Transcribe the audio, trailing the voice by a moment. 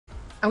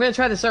I'm gonna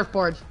try the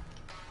surfboard.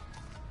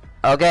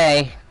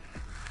 Okay.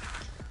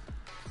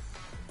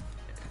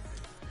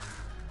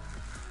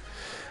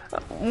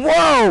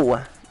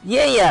 Whoa!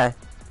 Yeah.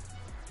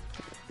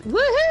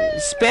 Woohoo!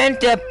 Spin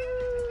the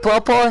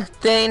purple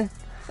thing,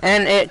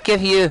 and it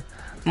gives you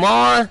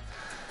more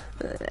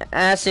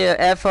as your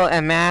effort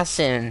and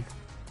massing.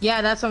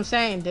 Yeah, that's what I'm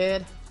saying,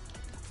 dude.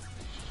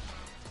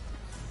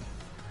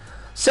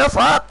 Surf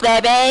up,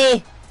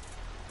 baby!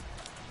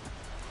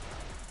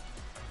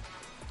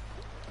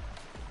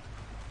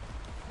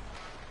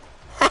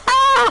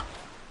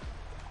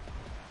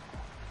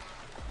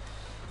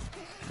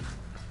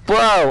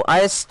 Bro,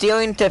 I was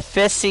stealing the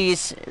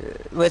fissies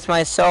with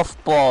my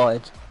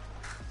surfboard.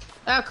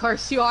 Of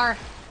course you are.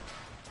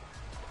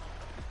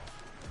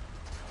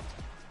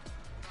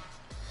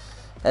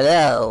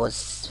 Hello,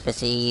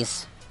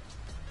 fissies.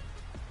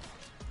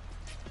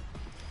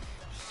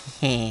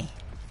 Can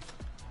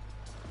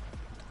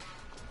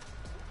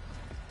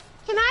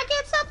I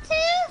get some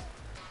too?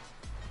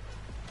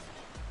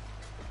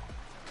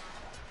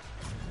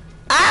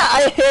 Ah!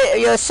 I hit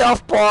your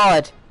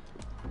surfboard!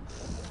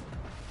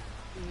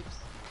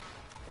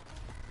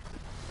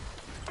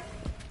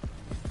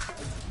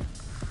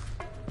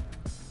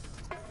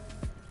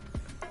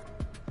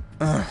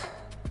 Ugh.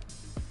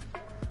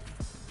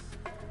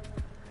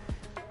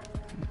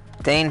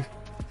 Dane.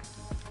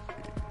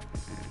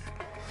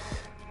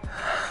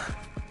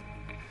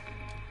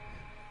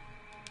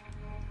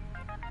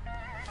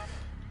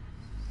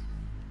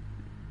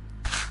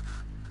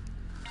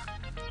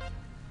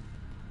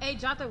 Hey,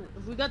 Jota,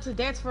 if we go to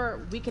dance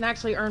floor, we can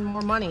actually earn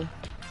more money.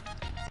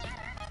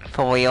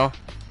 For real?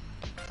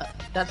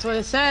 That's what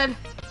it said.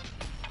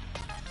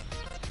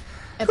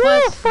 And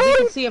plus, we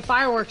can see a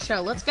fireworks show.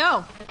 Let's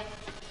go.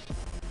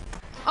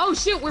 Oh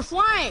shoot, we're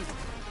flying.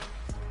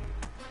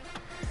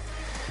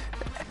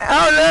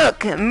 Oh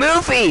look,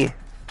 movie.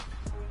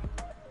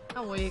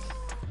 I'm weak.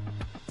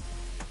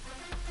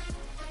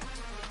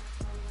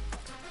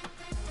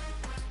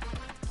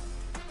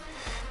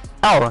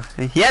 Oh,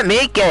 let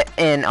me get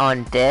in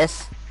on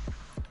this.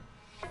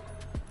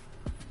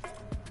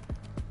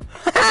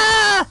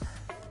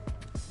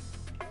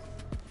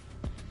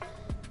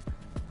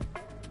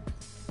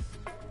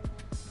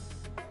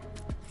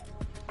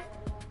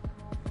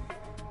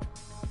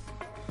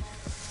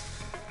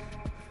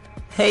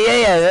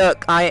 Hey, yeah,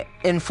 look, I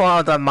in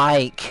front of the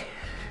mic.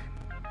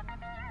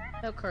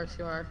 Of course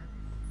you are.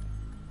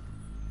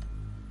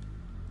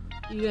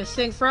 You gonna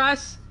sing for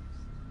us?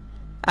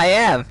 I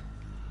am.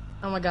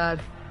 Oh my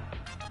god.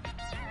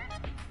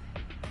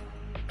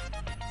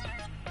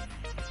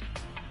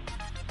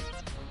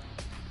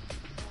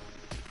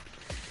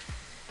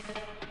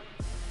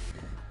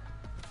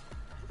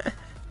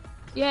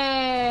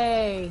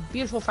 Yay!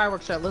 Beautiful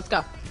fireworks show. Let's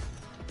go.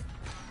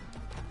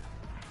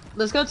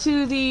 Let's go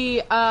to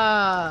the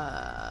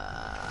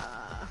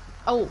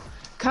oh,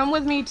 come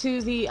with me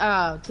to the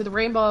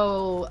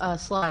rainbow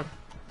slide.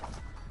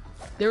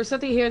 There was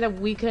something here that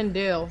we couldn't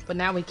do, but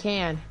now we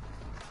can.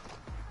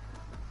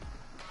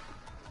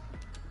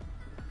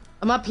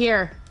 I'm up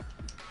here.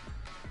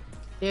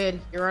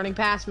 Dude, you're running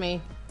past me.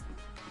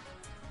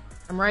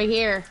 I'm right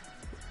here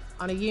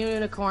on a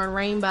unicorn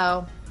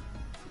rainbow.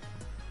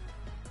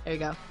 There you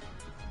go.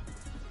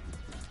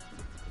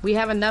 We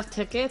have enough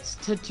tickets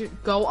to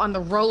go on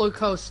the roller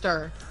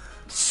coaster.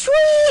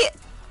 Sweet!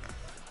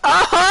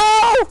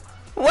 Oh!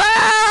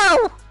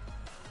 Wow!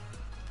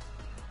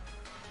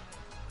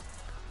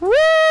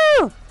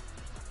 Woo!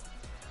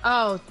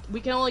 Oh, we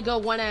can only go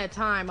one at a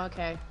time.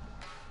 Okay.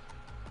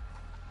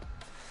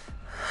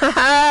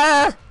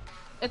 Haha!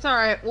 It's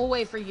alright. We'll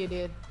wait for you,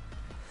 dude.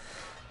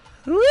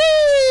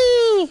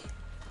 Whee!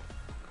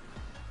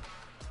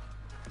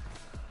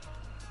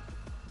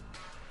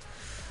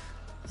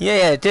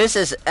 Yeah, this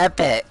is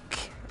epic.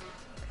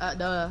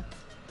 Duh.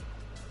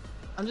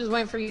 I'm just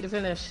waiting for you to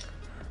finish.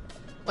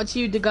 Once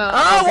you to go,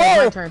 Oh, it's my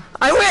whoa! turn.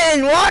 I went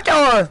in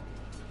water!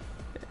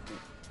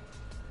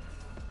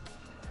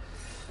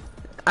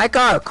 I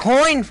got a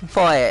coin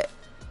for it.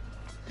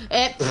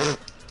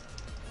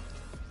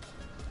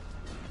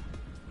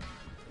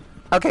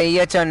 Okay,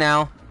 your turn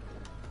now.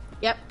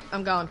 Yep,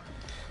 I'm going.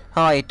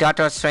 Oh,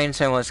 Dr.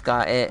 Strange almost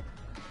got it.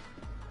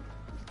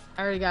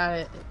 I already got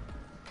it.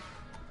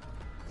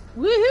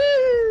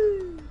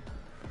 Woohoo!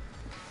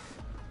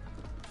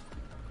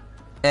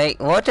 Hey,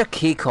 what's a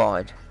key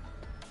card?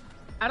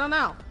 I don't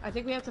know. I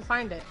think we have to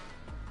find it.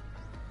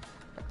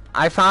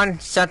 I found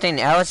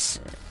something else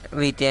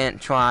we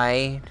didn't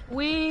try.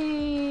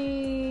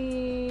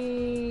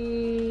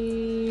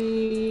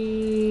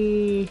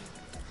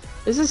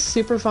 This is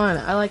super fun.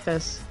 I like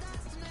this.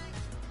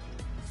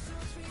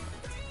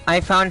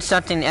 I found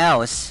something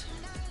else.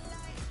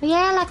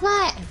 Yeah, like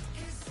what?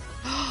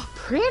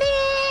 Pretty!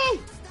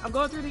 I'm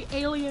going through the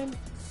alien.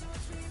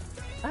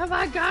 Oh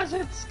my gosh,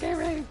 it's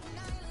scary.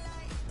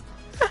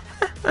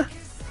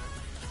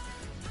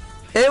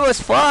 It was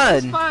fun.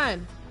 It's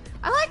fun.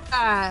 I like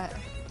that.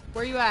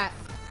 Where you at?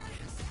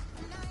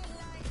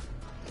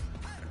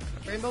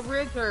 Rainbow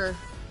Bridge or?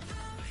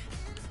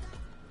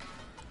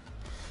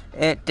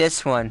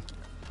 This one.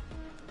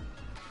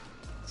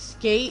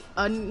 Skate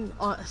on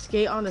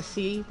the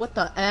sea. What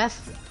the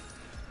F?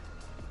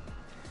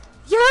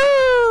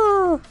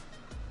 Yo!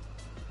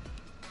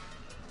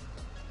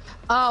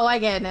 Oh, I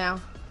get it now.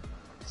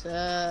 What's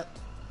up?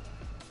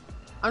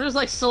 I'm just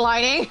like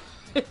sliding.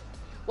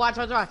 Watch.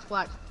 What's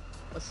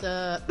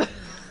up?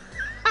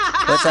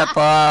 What's up,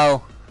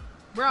 bro?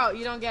 Bro,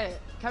 you don't get it.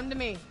 Come to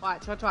me.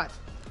 Watch. What's up?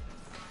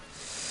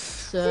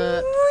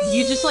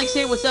 You just like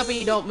say what's up and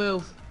you don't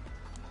move.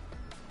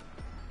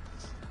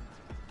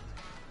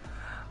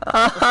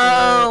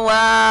 Oh,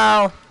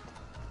 wow.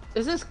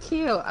 This is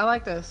cute. I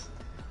like this.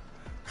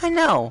 I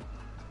know.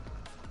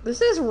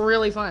 This is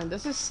really fun.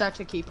 This is such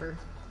a keeper.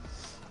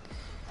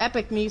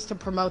 Epic needs to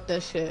promote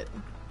this shit.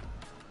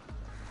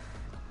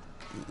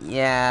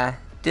 Yeah,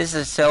 this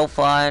is so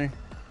fun.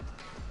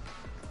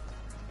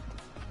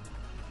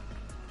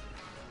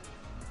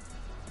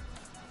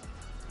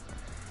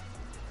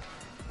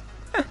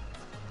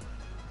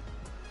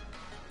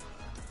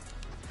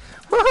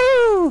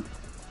 Woohoo!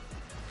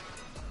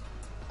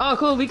 Oh,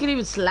 cool. We can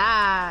even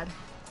slide.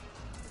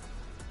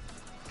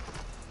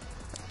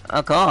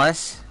 Of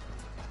course.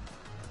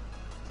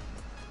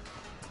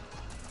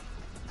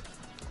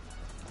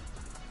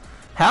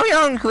 How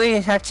long do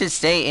we have to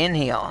stay in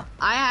here?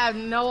 I have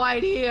no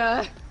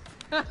idea.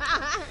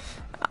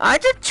 I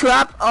just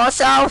trap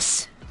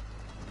ourselves.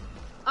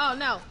 Oh,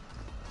 no.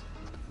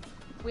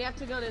 We have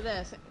to go to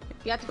this.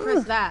 You have to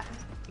press that.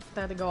 Get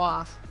that to go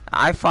off.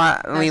 I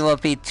thought we would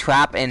be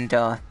trapped in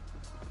the...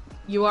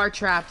 You are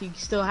trapped. You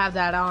still have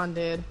that on,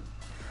 dude.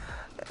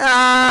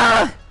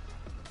 Ah!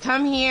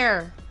 Come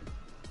here.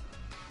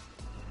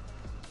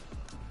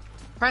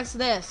 Press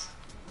this.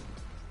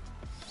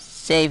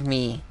 Save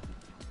me.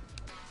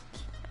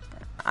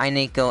 I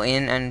need to go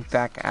in and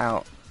back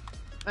out.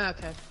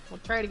 Okay, we'll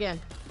try it again.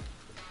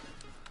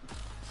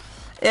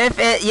 If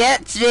it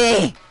gets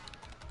me!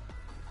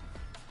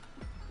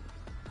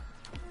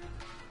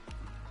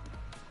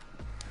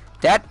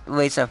 That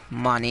waste of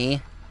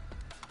money.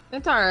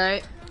 It's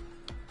alright.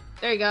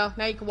 There you go.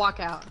 Now you can walk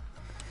out.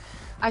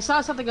 I saw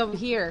something over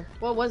here.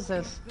 What was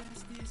this?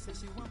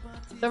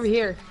 It's over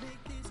here.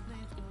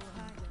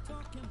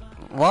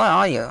 What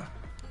are you?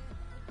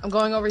 I'm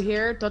going over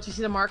here. Don't you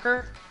see the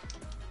marker?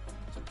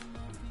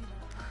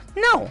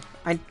 No,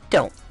 I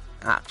don't,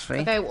 actually.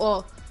 Okay,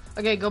 well,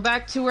 okay, go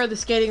back to where the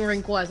skating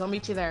rink was. I'll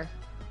meet you there.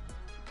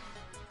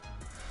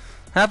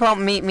 How about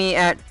meet me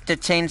at the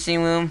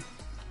changing room?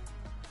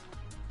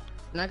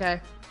 Okay.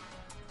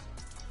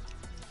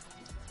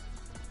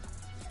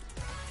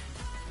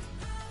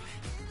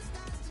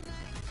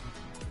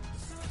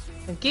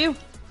 Thank you.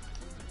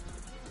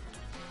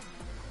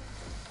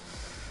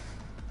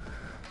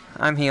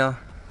 I'm here.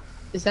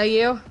 Is that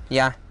you?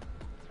 Yeah.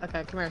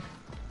 Okay, come here.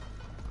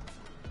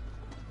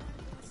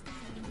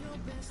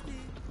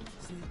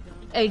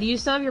 Hey, do you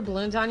still have your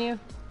balloons on you?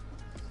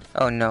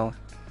 Oh no.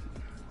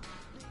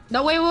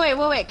 No, wait.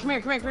 Come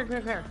here.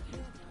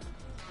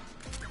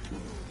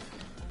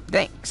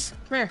 Thanks.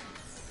 Come here.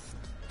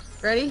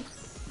 Ready?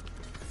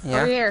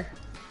 Yeah. Over here.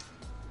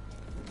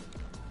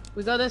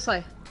 We go this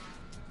way.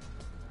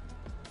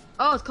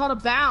 Oh, it's called a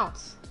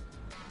bounce.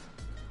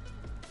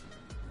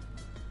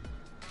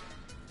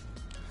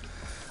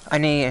 I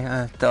need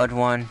a third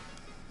one.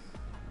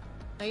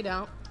 No, you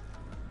don't.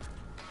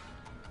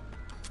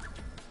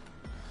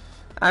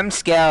 I'm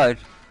scared.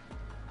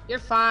 You're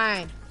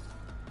fine.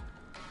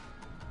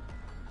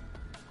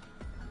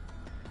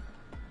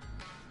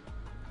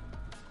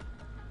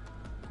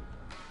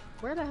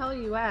 Where the hell are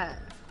you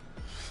at?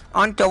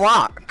 On the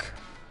rock.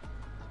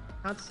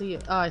 I don't see you.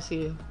 Oh, I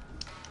see you.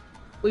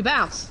 We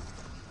bounce.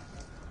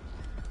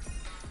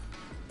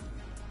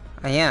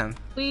 I am.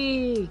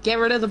 We get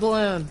rid of the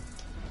balloon.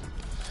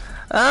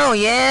 Oh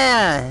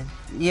yeah.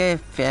 You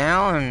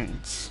found.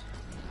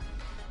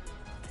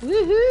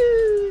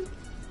 Woohoo!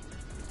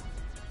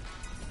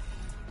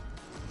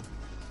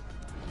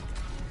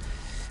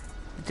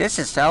 This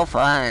is so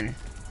fun.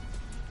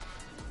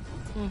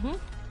 Mm-hmm.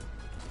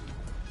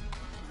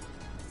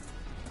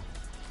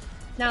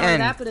 Not only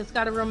And that, but it's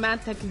got a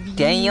romantic view.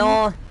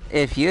 Daniel,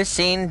 if you've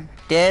seen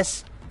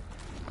this,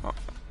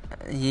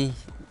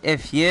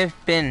 if you've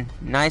been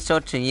nicer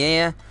to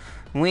you,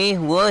 we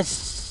would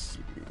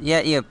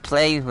let you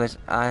play with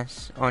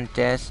us on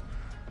this.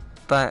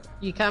 But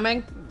You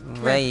coming?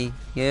 Ray,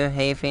 you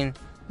having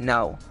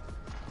no,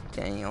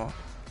 Daniel.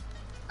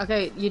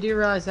 Okay, you do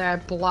realize that I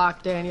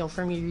blocked Daniel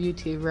from your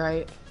YouTube,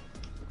 right?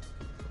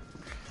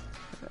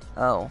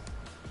 Oh.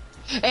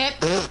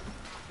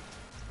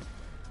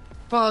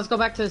 Come on, let's go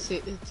back to the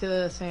sea, to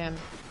the sand.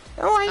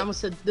 Oh, I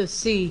almost said the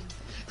sea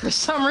for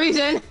some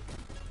reason.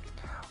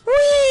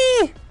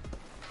 Whee!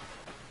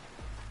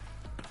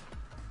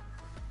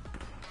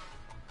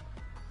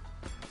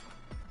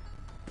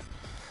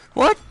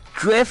 What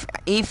drift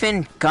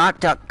even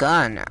got that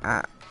gun?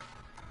 I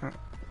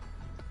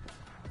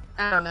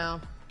don't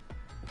know.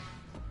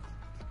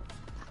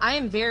 I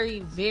am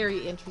very,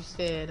 very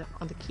interested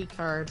on the key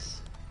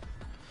cards.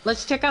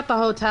 Let's check out the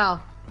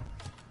hotel.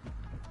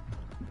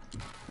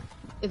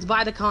 It's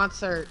by the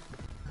concert.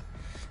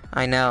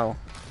 I know.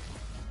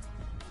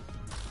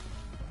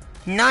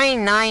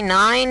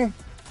 999?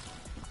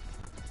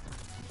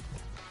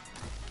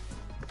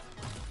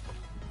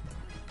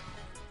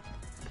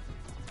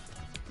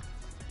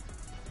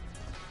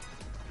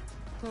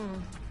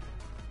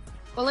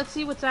 Well, let's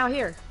see what's out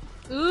here.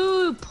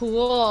 Ooh,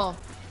 pool.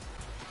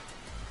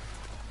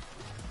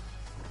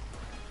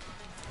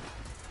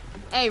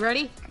 Hey,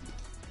 ready?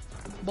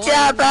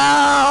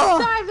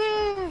 Double! Dive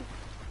in!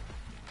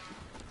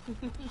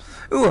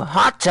 Ooh,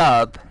 hot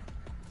tub.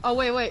 Oh,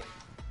 wait.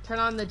 Turn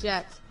on the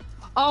jets.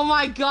 Oh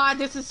my god,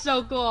 this is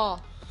so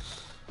cool.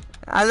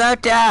 I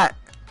love that.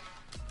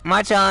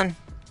 My turn.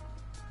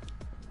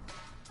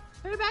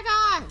 Put it back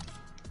on.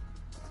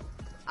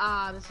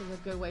 Ah, this is a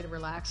good way to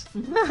relax.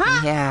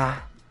 Yeah.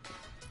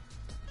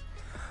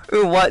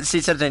 Ooh, what? See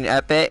something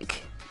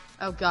epic?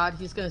 Oh god,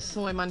 he's gonna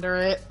swim under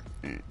it.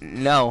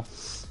 No.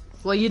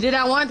 Well, you did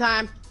that one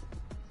time.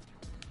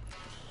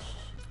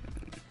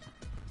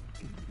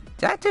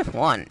 That just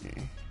one.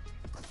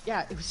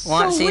 Yeah, it was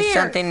Want to so see weird.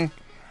 something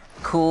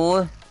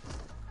cool?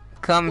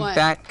 Come What?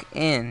 back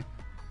in.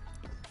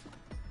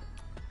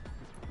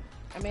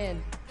 I'm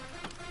in.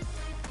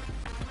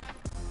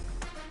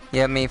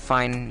 Let me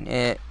find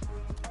it.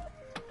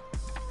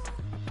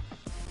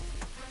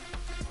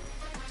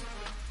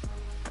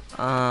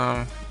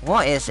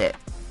 What is it?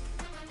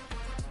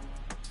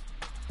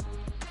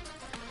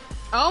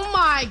 Oh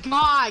my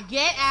god,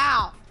 get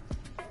out.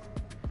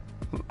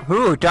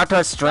 Who? Doctor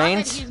Stop it,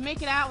 Strange? he's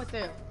making out with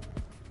him.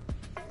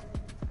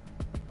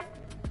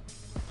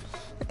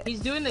 He's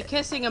doing the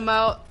kissing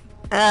emote.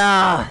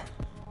 Ah!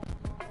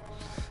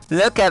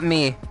 Look at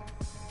me.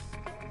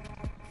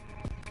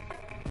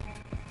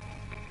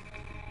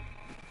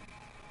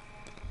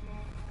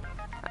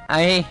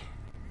 I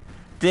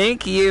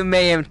think you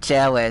may am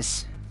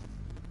jealous.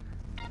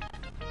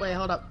 Wait,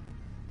 hold up.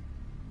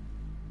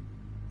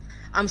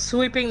 I'm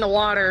sweeping the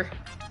water.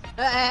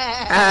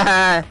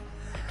 Not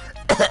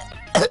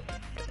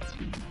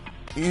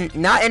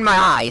in my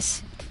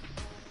eyes.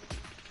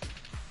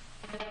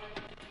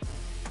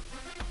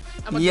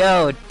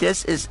 Yo,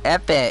 this is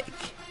epic.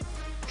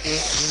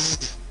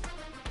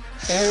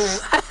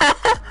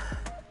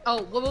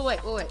 Oh,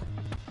 wait.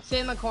 Stay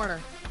in the corner.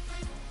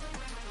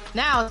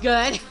 Now it's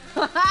good.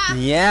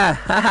 Yeah,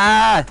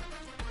 haha.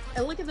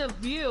 And look at the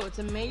view, it's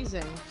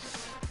amazing.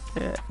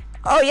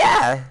 Oh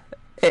yeah,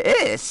 it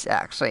is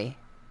actually.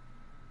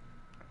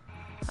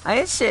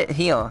 I sit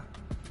here.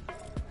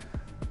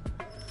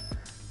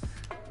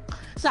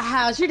 So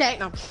how's your day?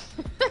 No.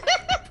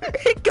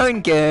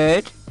 Going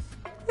good.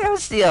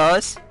 How's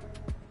yours?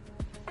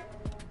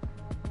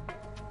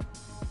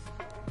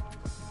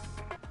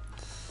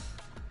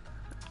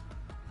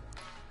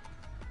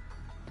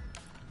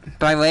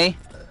 By the way,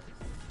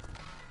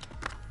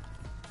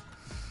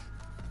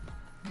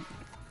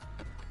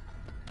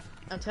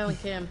 I'm telling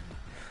Kim.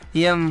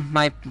 you're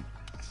my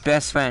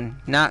best friend.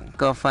 Not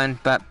girlfriend,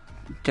 but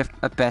just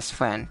a best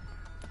friend.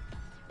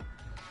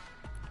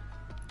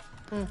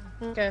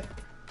 Okay.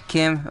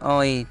 Kim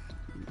only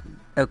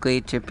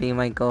agreed to be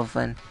my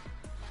girlfriend.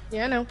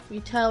 Yeah, I know.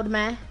 You told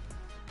me.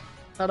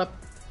 Hold up.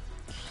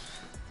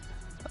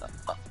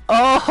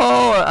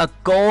 Oh, a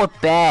gold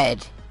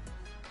bed.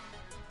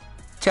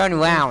 Turn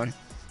around.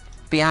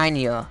 Behind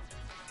you.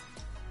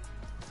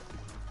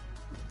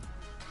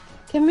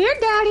 Come here,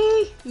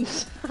 daddy.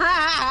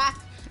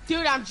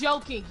 Dude, I'm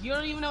joking. You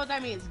don't even know what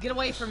that means. Get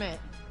away from it.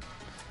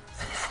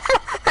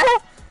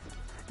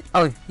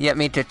 Oh, you want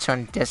me to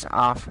turn this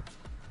off?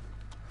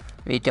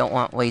 We don't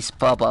want waste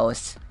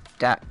bubbles.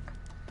 That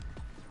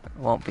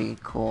won't be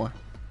cool.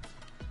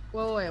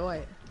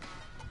 Wait.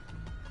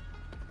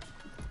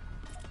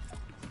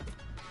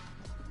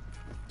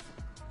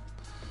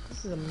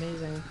 This is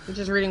amazing. I'm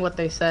just reading what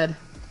they said.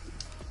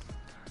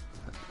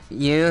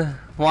 You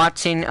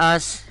watching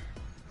us?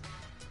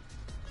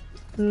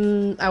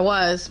 I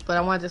was, but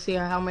I wanted to see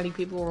how many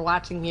people were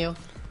watching you.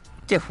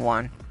 Just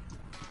one.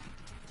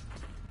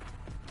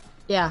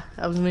 Yeah,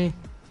 that was me.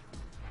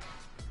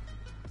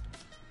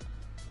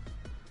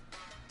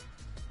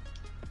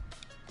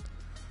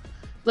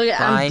 Look at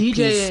Buy I'm DJing.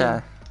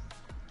 pizza.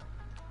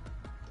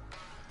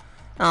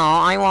 Oh,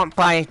 I want to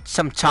buy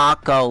some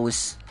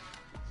tacos.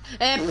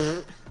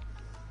 Eh,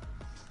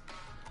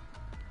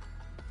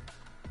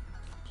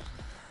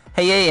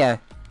 Hey, yeah.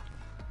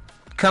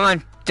 Come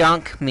on,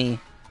 dunk me.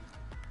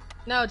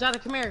 no,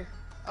 Jonathan, come here.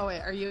 Oh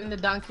wait, are you in the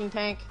dunking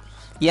tank?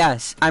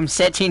 Yes, I'm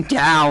sitting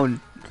down.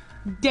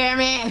 Damn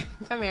it!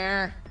 Come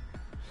here.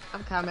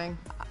 I'm coming.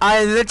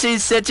 I'm literally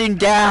sitting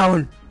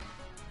down.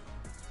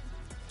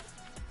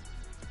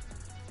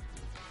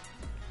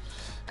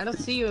 I don't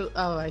see you.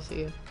 Oh, I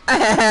see you.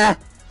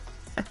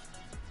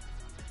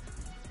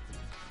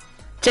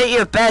 Take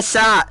your best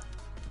shot.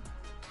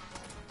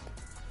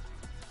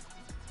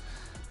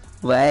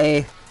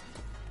 Way.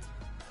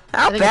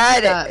 How think it's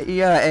bad stuck.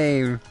 your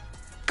aim?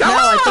 Come No,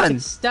 I think on.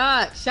 it's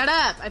stuck. Shut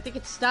up. I think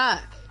it's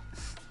stuck.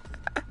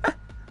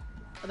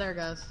 Oh, there it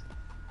goes.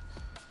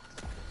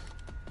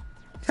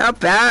 How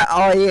bad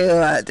are you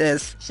at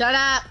this? Shut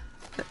up.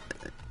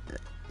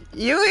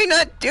 You are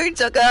not doing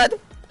so good.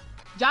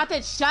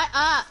 Jonathan, shut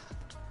up.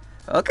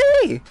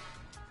 Okay.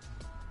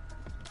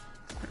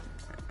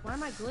 Why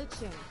am I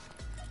glitching?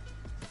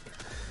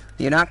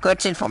 You're not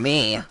glitching for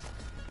me.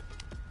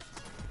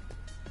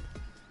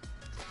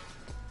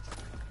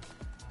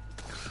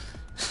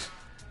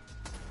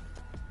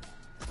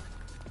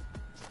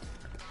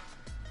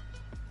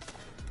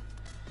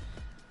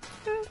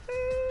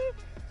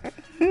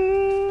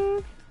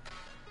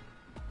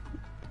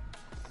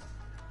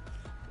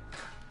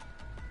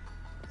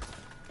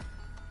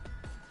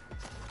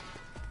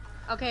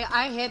 Okay,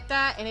 I hit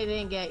that and it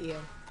didn't get you.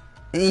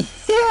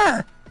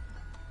 Yeah.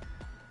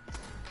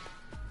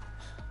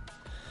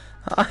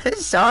 I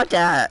saw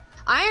that.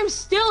 I am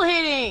still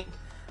hitting.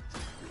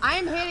 I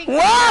am hitting.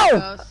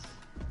 Whoa!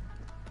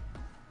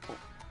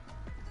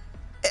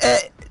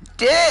 It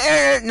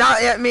did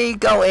not let me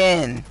go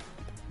in.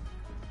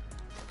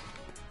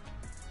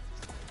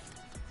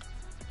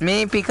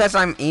 Me because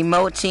I'm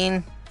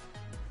emoting.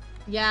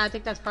 Yeah, I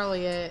think that's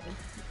probably it.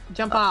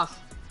 Jump off.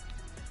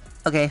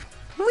 Okay.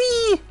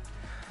 Whee!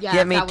 Yeah,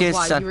 Let me that was do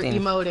why. something. You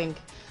were emoting.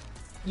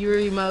 You were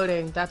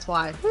emoting. That's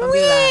why. Don't do Whee!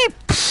 that.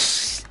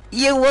 Psst,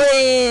 you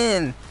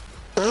win!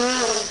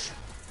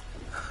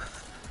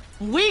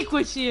 Weak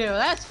with you.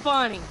 That's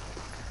funny.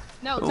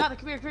 No, Jonathan,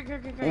 come here, come here,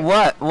 come here, come here.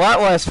 What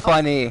was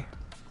funny?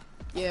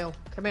 You,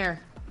 come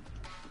here.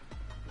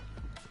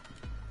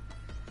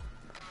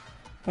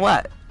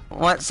 What?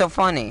 What's so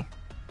funny?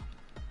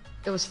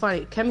 It was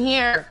funny. Come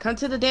here. Come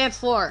to the dance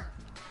floor.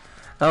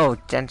 Oh,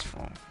 dance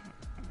floor.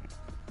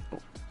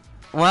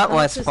 What Come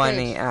was up to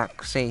funny, stage.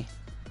 actually?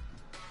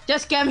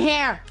 Just come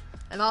here,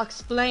 and I'll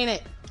explain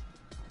it.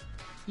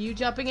 You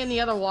jumping in the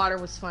other water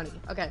was funny.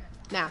 Okay,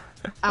 now,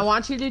 I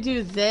want you to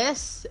do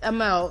this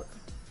emote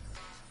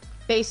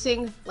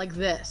facing like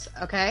this,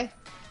 okay?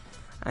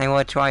 I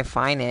will try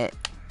find it.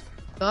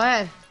 Go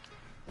ahead.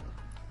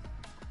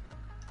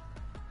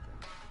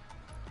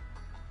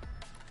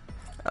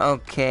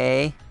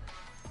 Okay.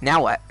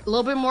 Now what? A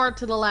little bit more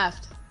to the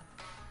left.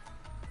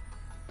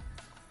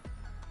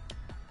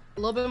 A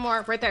little bit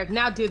more, right there.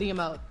 Now do the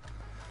emote.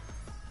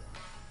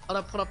 Hold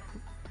up, hold up.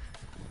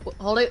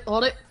 Hold it,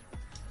 hold it.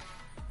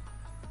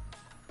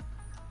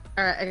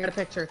 Alright, I got a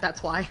picture,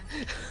 that's why.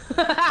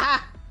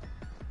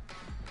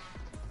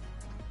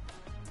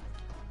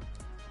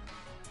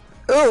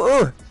 Ooh,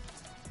 ooh.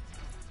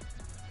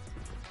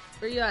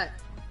 Where you at?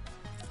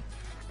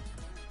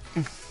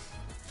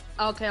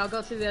 Okay, I'll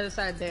go to the other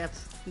side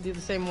dance and do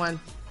the same one.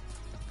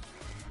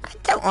 I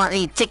don't want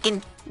any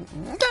chicken.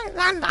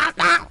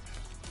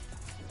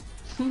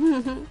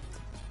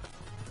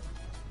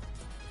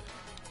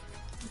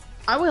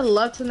 I would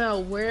love to know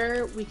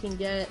where we can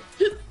get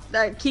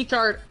that key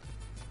card.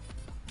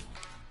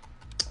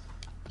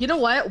 You know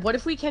what? What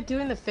if we kept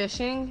doing the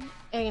fishing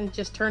and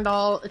just turned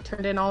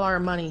in all our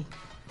money?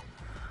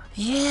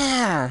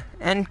 Yeah,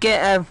 and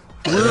get a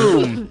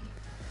room.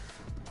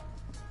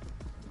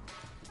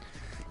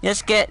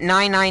 Just get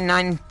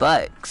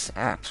 $999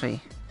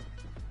 actually.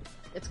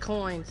 It's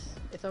coins.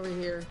 It's over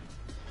here.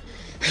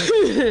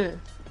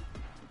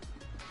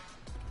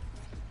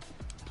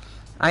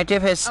 I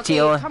did his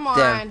steal Okay, come on.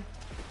 them.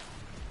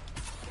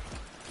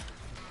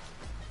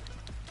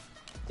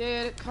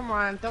 Dude, come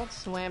on. Don't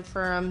swim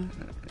for him.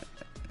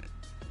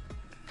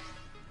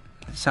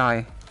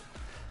 Sorry.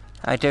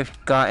 I just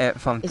got it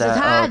from It's the a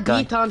tad old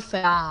guy. bit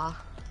unfair.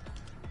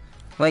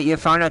 Wait, you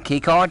found a key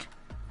card?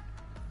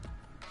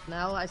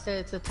 No, I said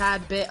it's a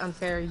tad bit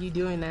unfair you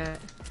doing that.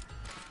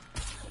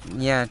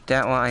 Yeah,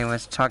 that one I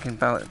was talking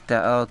about,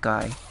 the old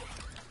guy.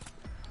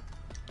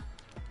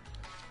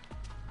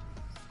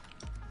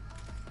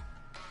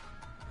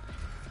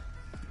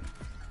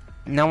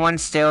 No one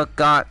still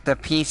got the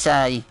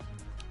pizza.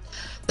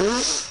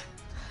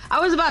 I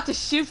was about to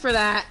shoot for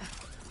that.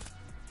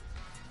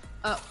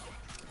 Oh.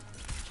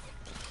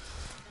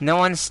 No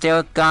one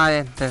still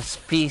got this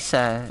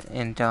pizza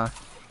and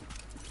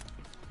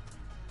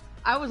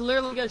I was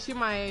literally gonna shoot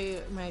my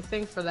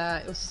thing for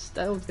that.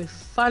 That would be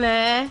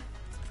funny.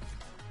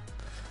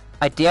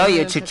 I dare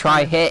you to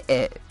try hit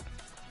it.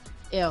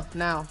 Ew,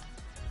 no.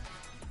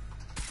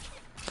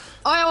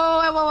 Oh, whoa,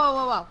 whoa, whoa, whoa,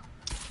 whoa, whoa.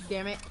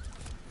 Damn it.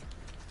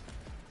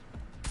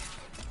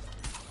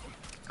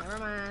 Never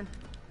mind.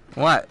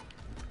 What?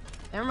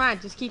 Never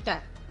mind, just keep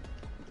that.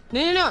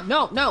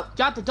 No,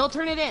 Jonathan, don't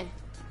turn it in.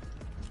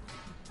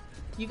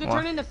 You can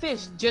turn in the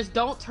fish, just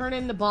don't turn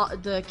in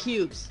the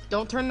cubes.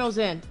 Don't turn those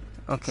in.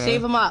 Okay.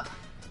 Save them up.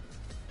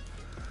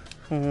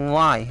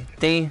 Why?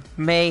 They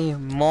made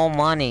more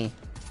money.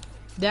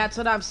 That's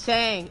what I'm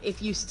saying.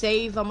 If you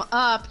save them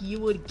up, you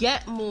would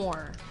get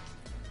more.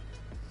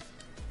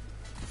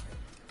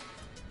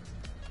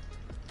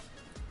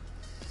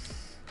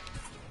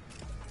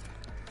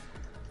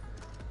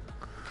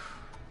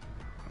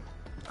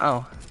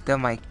 Oh, the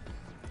mic.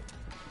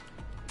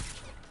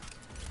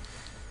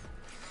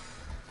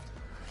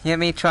 Let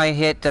me try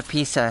hit the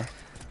pizza.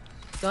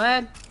 Go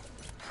ahead.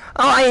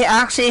 Oh, I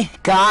actually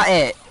got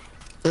it.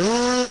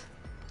 I'm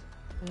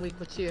weak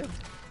with you.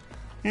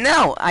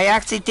 No, I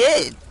actually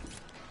did.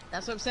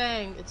 That's what I'm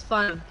saying. It's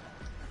fun.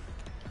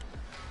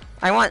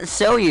 I want to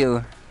show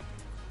you.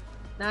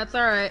 That's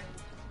alright.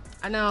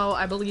 I know,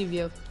 I believe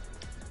you.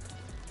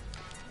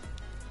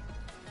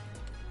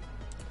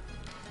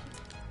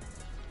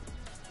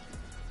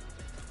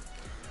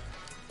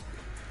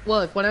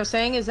 Look, what I'm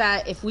saying is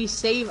that if we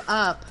save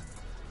up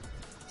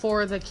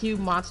for the cube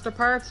monster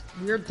parts,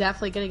 we're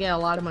definitely gonna get a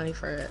lot of money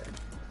for it.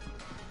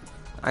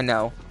 I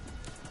know.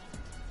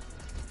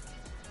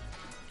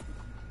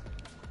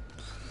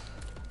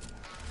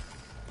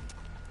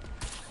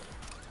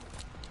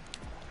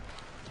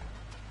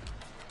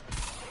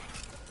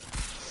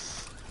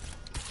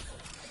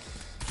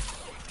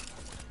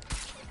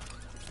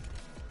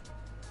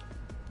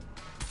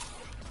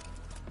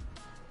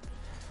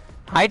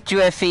 Hi,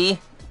 Driffy.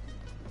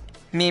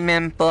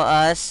 Remember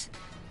us?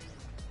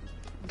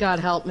 God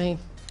help me.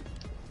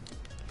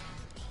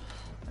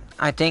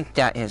 I think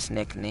that is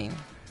nickname.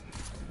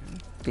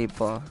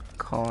 People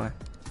call.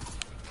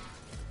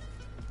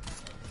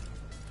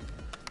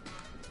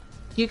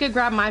 You could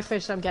grab my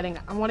fish I'm getting.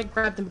 I want to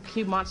grab the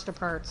cube monster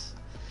parts.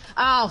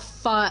 Oh,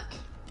 fuck.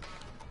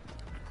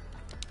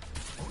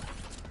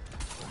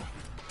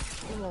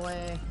 Move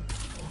away.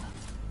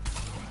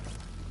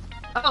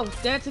 Oh,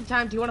 dancing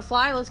time. Do you want to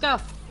fly? Let's go.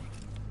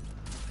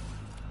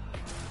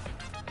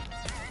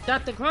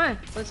 Dr. Come on.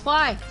 Let's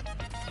fly.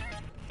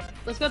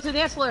 Let's go to the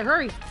dance floor.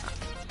 Hurry.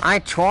 I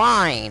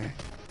tried.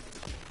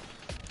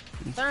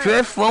 Alright.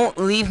 Drift won't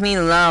leave me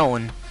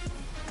alone.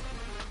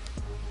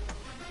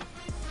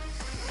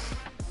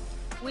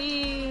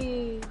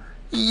 Wee.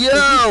 Yo,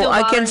 still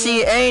I can bothering see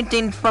you?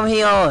 anything from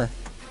here.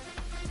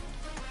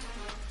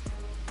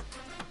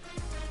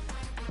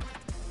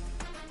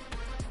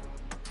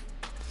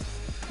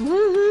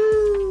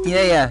 Woohoo.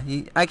 Yeah,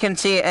 I can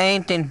see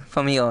anything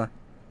from here.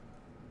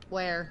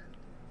 Where?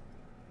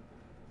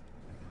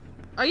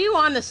 Are you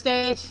on the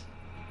stage?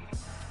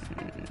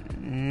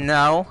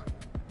 No.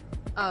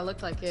 Oh, it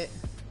looked like it.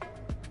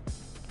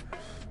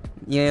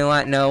 You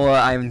want to know where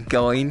I'm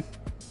going?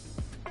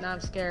 Now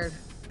I'm scared.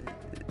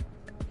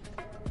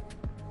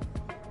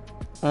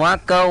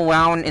 What go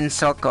round in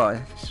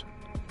circles?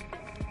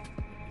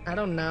 I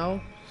don't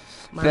know.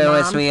 My That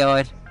was mom.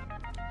 weird.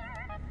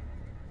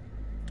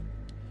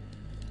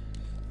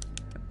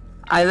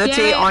 I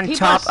literally Damn it, on people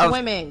top are of.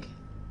 swimming.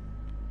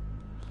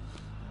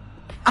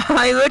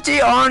 I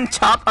literally on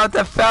top of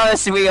the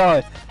Ferris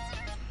wheel.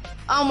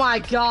 Oh my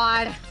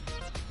god.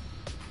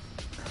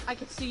 I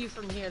can see you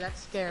from here.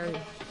 That's scary.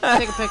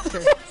 Take a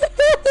picture.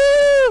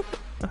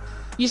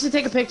 You should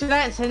take a picture of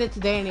that and send it to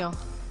Daniel.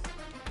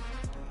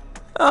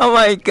 Oh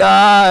my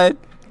god.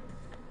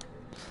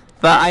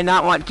 But I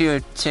not want to do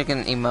a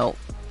chicken emote,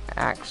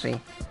 actually.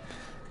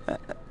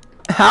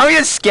 How are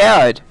you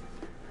scared?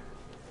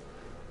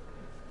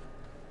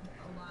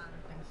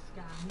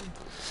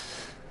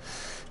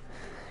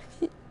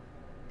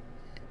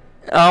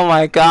 Oh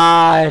my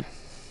god.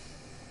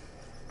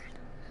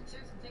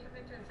 Seriously, take a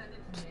picture and send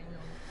it to Daniel.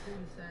 See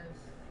what he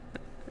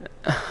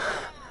says.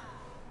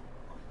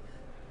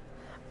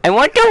 I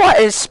wonder what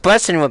his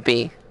expression would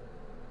be.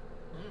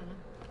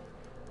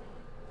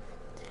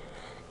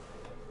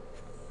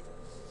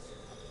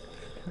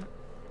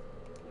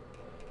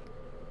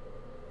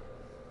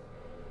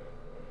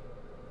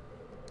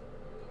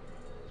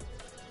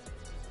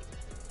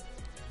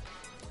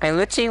 I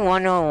literally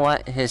wonder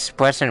what his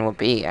expression would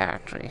be,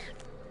 actually.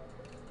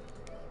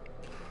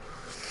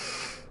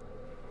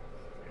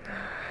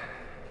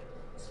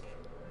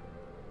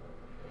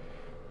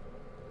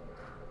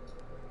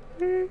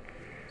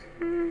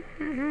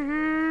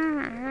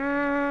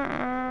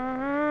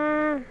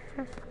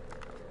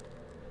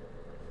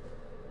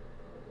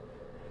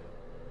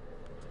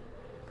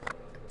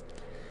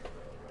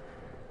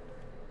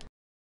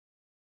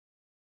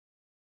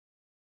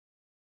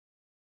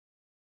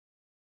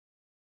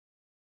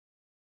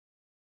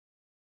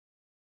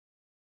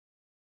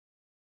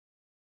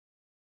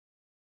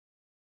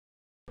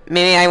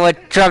 Maybe I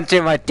would jump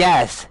to my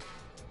death.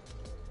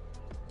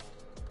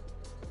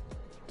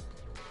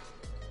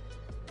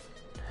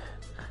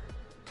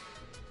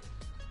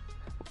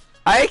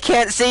 I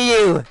can't see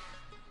you.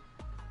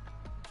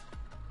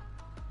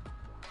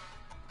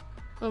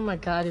 Oh my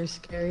god, you're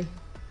scary.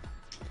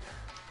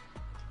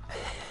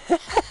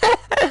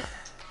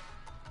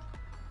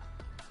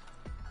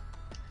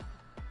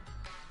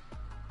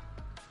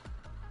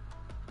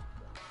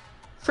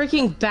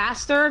 Freaking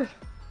bastard!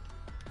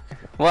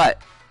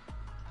 What?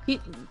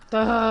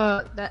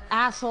 That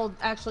asshole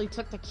actually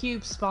took the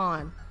cube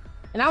spawn.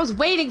 And I was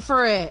waiting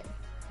for it!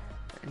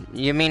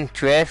 You mean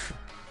Drift?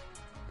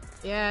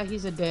 Yeah,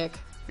 he's a dick.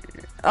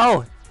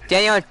 Oh,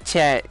 Daniel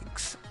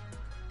checks.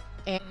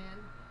 And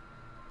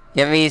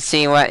Let me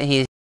see what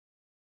he's.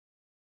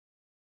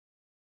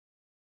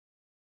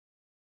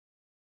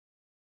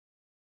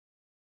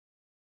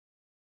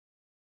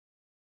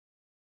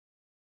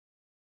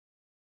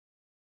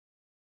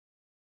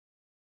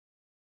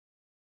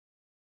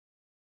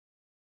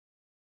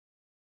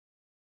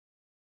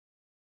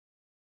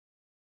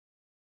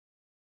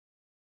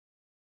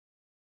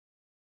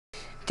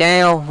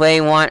 Daniel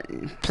Ray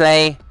want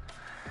play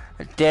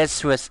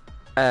this with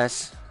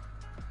us.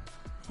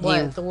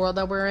 What, the world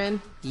that we're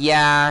in?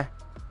 Yeah.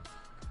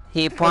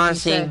 He What did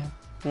promised he he say?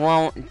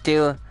 won't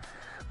do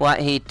what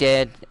he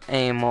did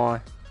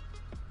anymore.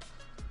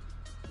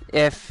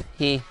 If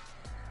he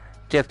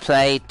to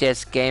play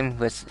this game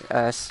with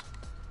us.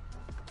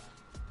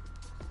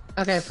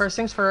 Okay, first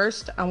things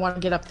first, I want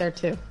to get up there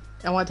too.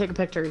 I want to take a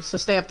picture, so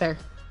stay up there.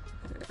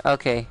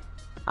 Okay.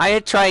 I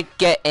try to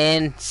get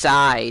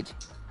inside.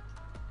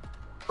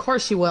 Of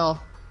course you will.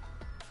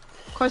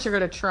 Of course you're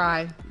gonna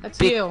try.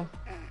 That's you.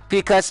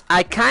 Because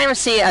I kind of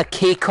see a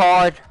key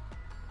card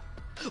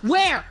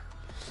Where?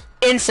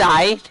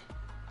 inside.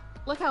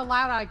 Look how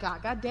loud I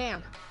got. God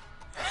damn.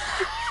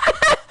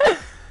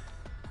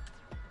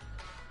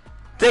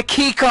 The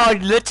key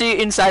card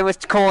literally inside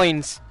with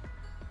coins.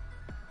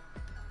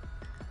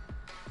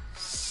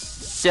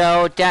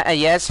 So that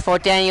yes for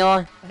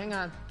Daniel. Hang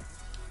on.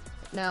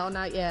 No,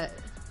 not yet.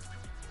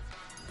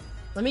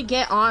 Let me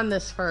get on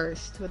this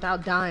first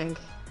without dying.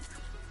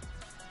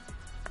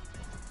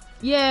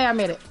 Yeah, I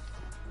made it.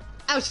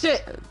 Oh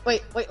shit!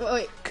 Wait.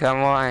 Come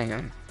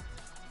on.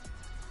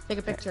 Take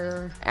a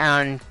picture.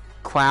 And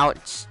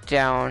crouch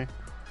down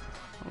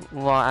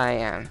where I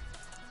am.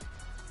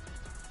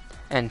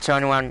 And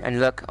turn around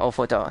and look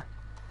over there.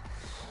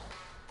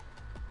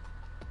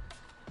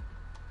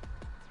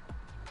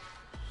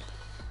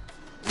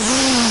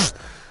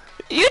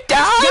 You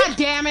died! God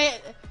damn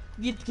it!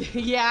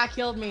 Yeah,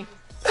 killed me.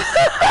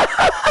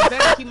 You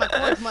better keep my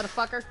coins,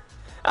 motherfucker.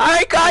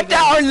 I got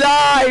down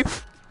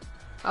alive!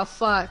 Oh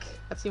fuck.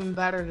 That's even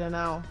better to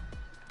know.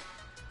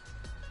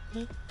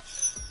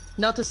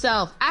 Note to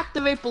self: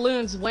 activate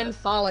balloons when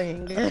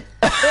falling.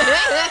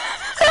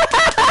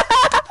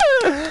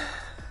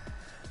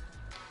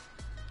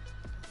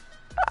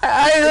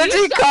 I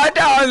literally got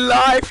down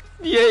alive!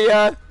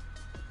 Yeah.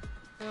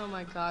 Oh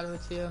my god,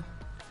 with you.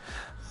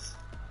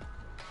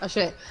 Oh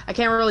shit, I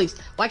can't release.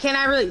 Why can't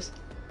I release?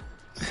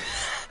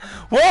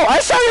 Whoa, I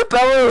saw your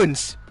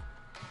balloons!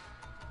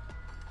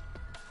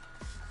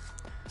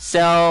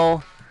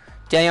 So,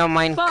 Daniel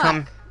might Fuck.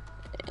 come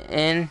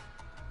in.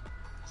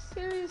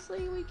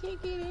 Seriously, we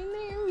can't get in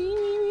there.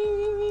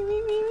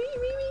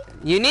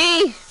 You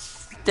need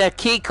the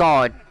key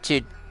card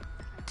to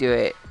do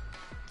it.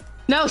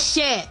 No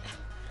shit.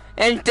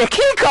 And the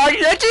key card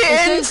is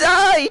literally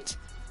inside!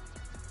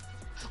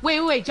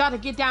 Wait, Jota,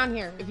 get down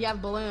here if you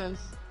have balloons.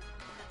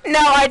 No,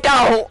 I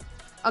don't!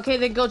 Okay,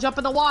 then go jump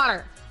in the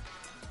water.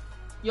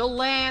 You'll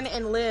land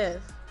and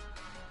live.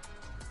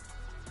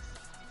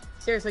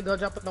 Seriously, go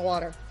jump in the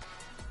water.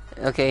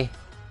 Okay.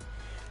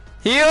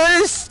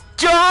 Here's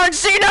John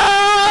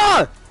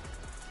Cena!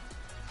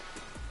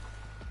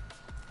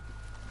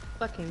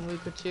 Fucking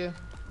look at you.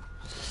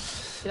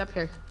 Get up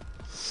here.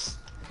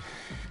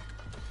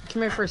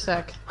 Come here for a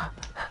sec.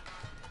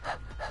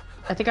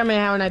 I think I may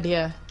have an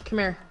idea. Come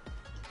here.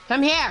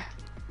 Come here!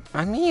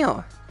 I'm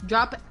here.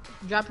 Drop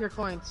your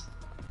coins.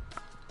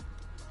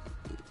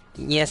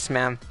 Yes,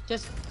 ma'am.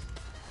 Just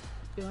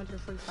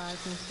 245,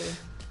 let me see.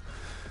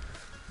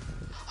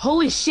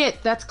 Holy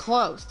shit, that's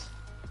closed.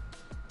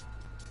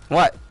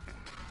 What?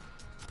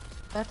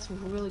 That's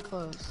really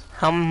close.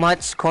 How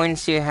much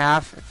coins do you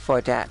have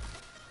for that?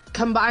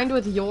 Combined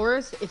with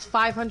yours, it's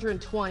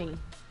 520.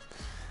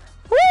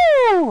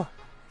 Woo!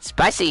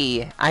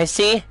 Spicy, I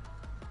see.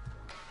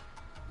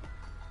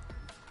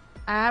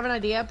 I have an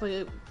idea,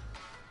 but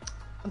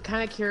I'm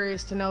kind of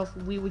curious to know if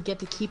we would get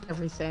to keep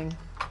everything.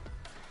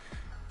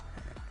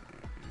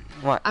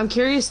 What? I'm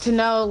curious to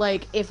know,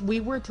 like, if we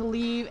were to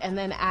leave and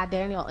then add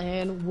Daniel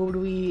in,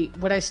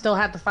 would I still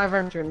have the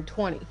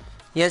 520?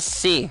 Yes,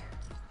 see.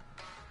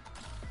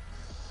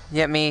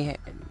 Get me.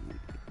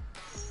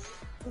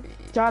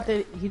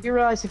 Jonathan, you do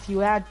realize if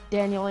you add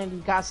Daniel in,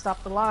 you got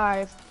stopped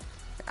alive.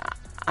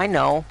 I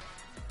know.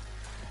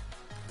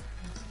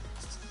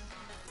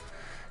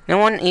 No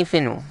one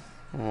even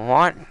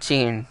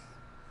watching